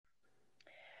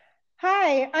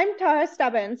Hi, I'm Tara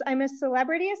Stubbins. I'm a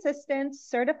celebrity assistant,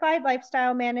 certified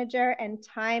lifestyle manager, and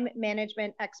time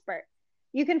management expert.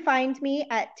 You can find me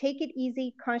at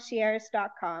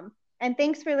takeiteasyconcierge.com. And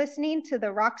thanks for listening to the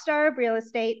Rockstar of Real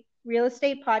Estate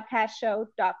Podcast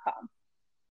Show.com.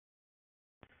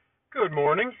 Good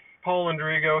morning. Paul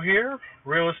Andrigo here,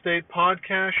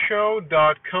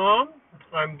 realestatePodcastShow.com.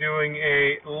 I'm doing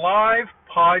a live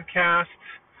podcast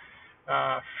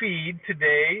feed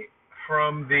today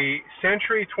from the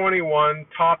Century 21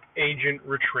 Top Agent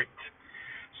Retreat.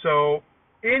 So,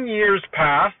 in years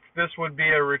past, this would be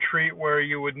a retreat where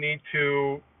you would need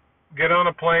to get on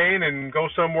a plane and go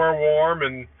somewhere warm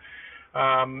and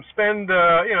spend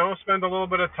a little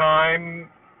bit of time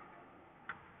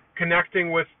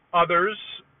connecting with others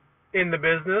in the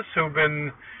business who've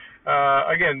been,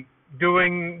 again,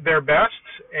 doing their best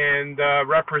and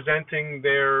representing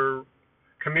their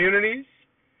communities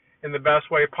in the best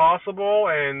way possible,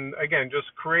 and again, just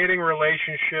creating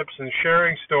relationships and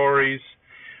sharing stories,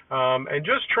 and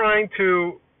just trying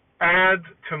to add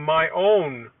to my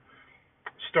own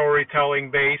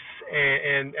storytelling base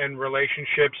and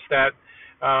relationships that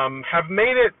have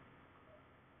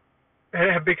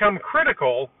become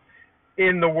critical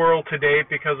in the world today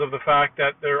because of the fact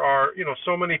that there are,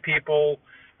 so many people,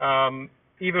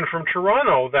 even from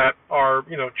Toronto, that are,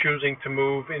 choosing to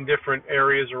move in different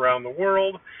areas around the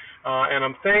world. And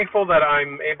I'm thankful that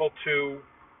I'm able to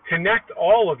connect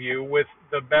all of you with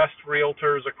the best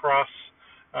realtors across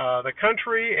the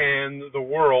country and the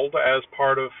world as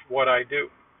part of what I do.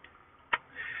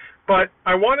 But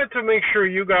I wanted to make sure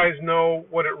you guys know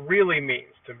what it really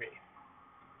means to me,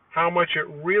 how much it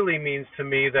really means to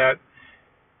me that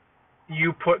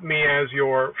you put me as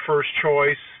your first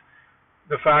choice,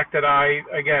 the fact that I,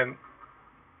 again,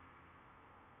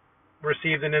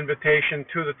 received an invitation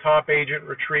to the Top Agent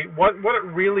Retreat. What it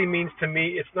really means to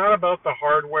me, it's not about the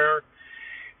hardware.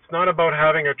 It's not about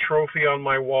having a trophy on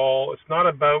my wall. It's not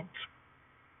about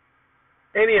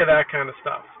any of that kind of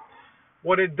stuff.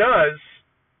 What it does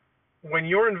when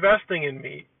you're investing in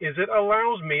me is it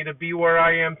allows me to be where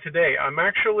I am today. I'm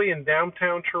actually in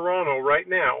downtown Toronto right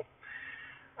now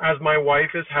as my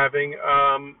wife is having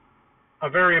a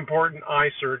very important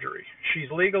eye surgery. She's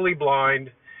legally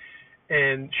blind,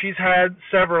 and she's had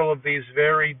several of these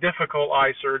very difficult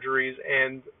eye surgeries,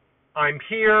 and I'm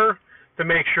here to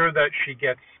make sure that she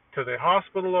gets to the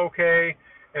hospital okay,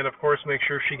 and of course make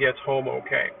sure she gets home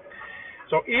okay.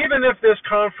 So even if this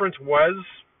conference was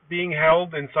being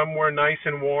held in somewhere nice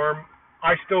and warm,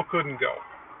 I still couldn't go.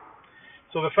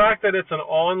 So the fact that it's an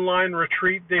online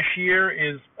retreat this year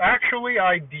is actually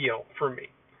ideal for me.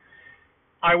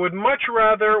 I would much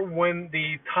rather, when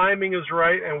the timing is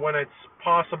right and when it's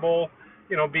possible,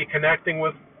 be connecting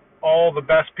with all the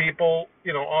best people,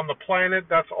 on the planet.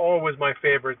 That's always my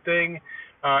favorite thing,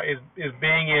 is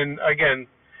being in, again,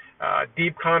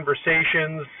 deep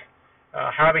conversations,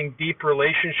 having deep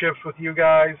relationships with you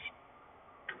guys.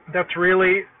 That's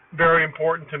really very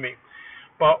important to me.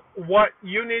 But what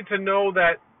you need to know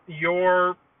that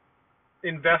your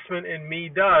investment in me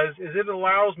does is it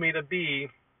allows me to be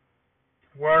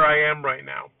where I am right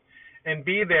now and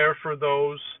be there for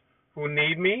those who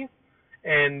need me.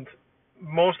 And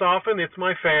most often it's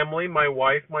my family, my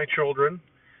wife, my children,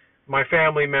 my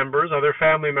family members, other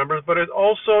family members, but it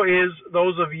also is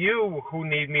those of you who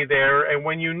need me there. And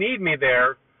when you need me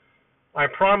there, I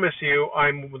promise you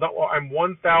I'm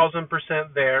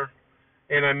 1,000% there,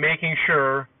 and I'm making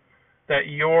sure that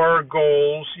your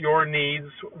goals, your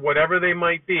needs, whatever they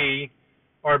might be,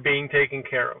 are being taken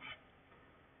care of.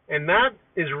 And that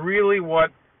is really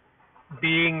what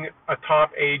being a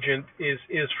top agent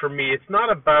is for me. It's not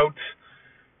about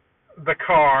the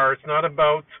car, it's not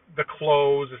about the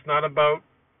clothes, it's not about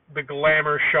the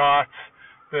glamour shots,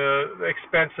 the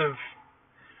expensive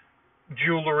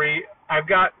jewelry. I've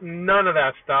got none of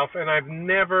that stuff, and I've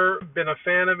never been a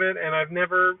fan of it, and I've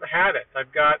never had it.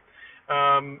 I've got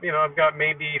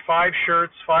maybe 5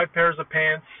 shirts, 5 pairs of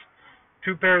pants,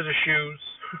 2 pairs of shoes,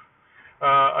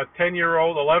 a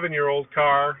 10-year-old, 11-year-old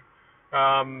car.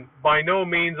 By no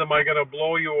means am I going to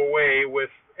blow you away with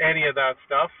any of that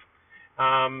stuff.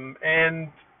 And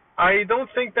I don't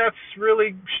think that's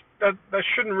really, that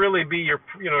shouldn't really be your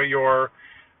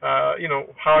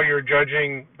how you're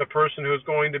judging the person who's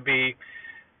going to be,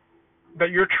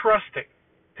 that you're trusting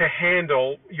to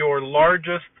handle your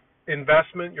largest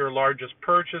investment, your largest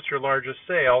purchase, your largest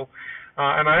sale.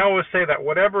 And I always say that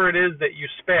whatever it is that you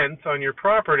spent on your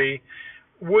property,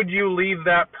 would you leave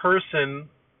that person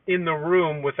in the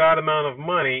room with that amount of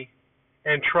money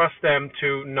and trust them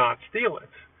to not steal it?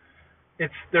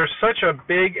 There's such a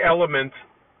big element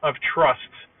of trust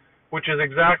which is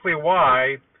exactly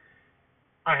why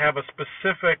I have a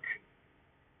specific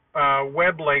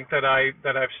web link that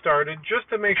I've started just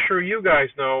to make sure you guys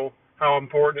know how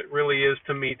important it really is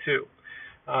to me too,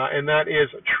 and that is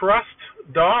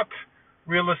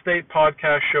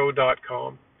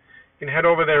trust.realestatepodcastshow.com. You can head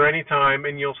over there anytime,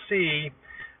 and you'll see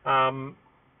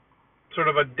sort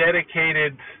of a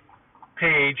dedicated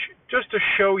page just to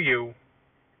show you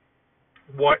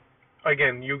what,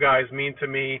 again, you guys mean to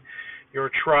me, your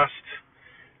trust,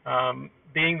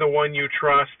 being the one you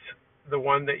trust, the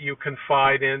one that you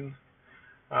confide in,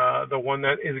 the one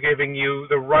that is giving you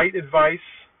the right advice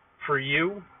for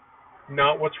you,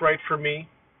 not what's right for me.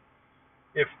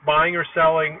 If buying or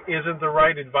selling isn't the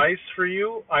right advice for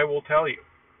you, I will tell you.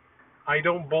 I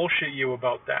don't bullshit you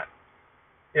about that.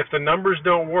 If the numbers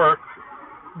don't work,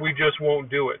 we just won't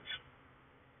do it.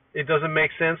 It doesn't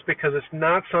make sense because it's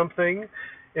not something,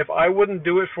 if I wouldn't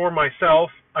do it for myself,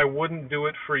 I wouldn't do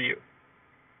it for you.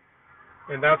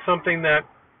 And that's something that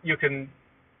you can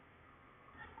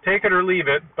take it or leave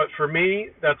it, but for me,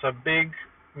 that's a big,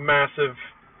 massive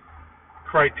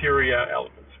criteria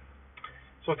element.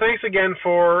 So thanks again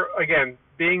for,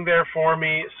 being there for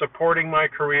me, supporting my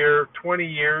career. 20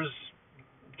 years,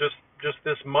 just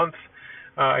this month,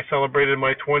 I celebrated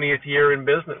my 20th year in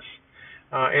business.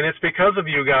 And it's because of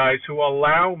you guys who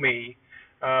allow me,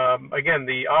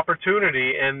 the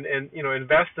opportunity and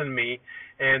invest in me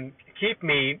and keep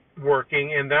me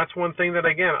working. And that's one thing that,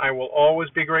 I will always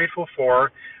be grateful for,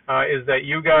 is that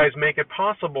you guys make it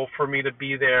possible for me to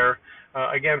be there,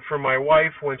 for my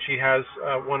wife when she has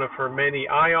one of her many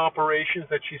eye operations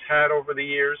that she's had over the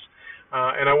years.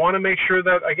 And I want to make sure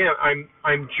that,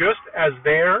 I'm just as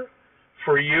there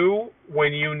for you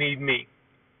when you need me.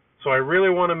 So I really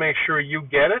want to make sure you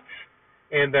get it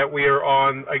and that we are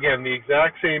on, the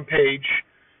exact same page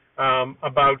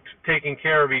about taking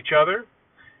care of each other,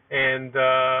 and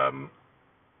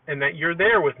that you're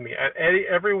there with me at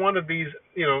every one of these,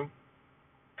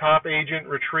 top agent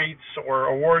retreats or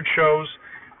award shows.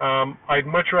 I'd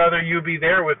much rather you be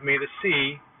there with me to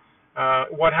see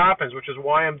what happens, which is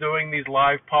why I'm doing these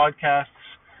live podcasts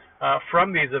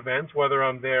from these events, whether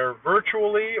I'm there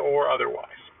virtually or otherwise.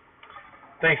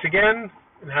 Thanks again,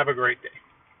 and have a great day.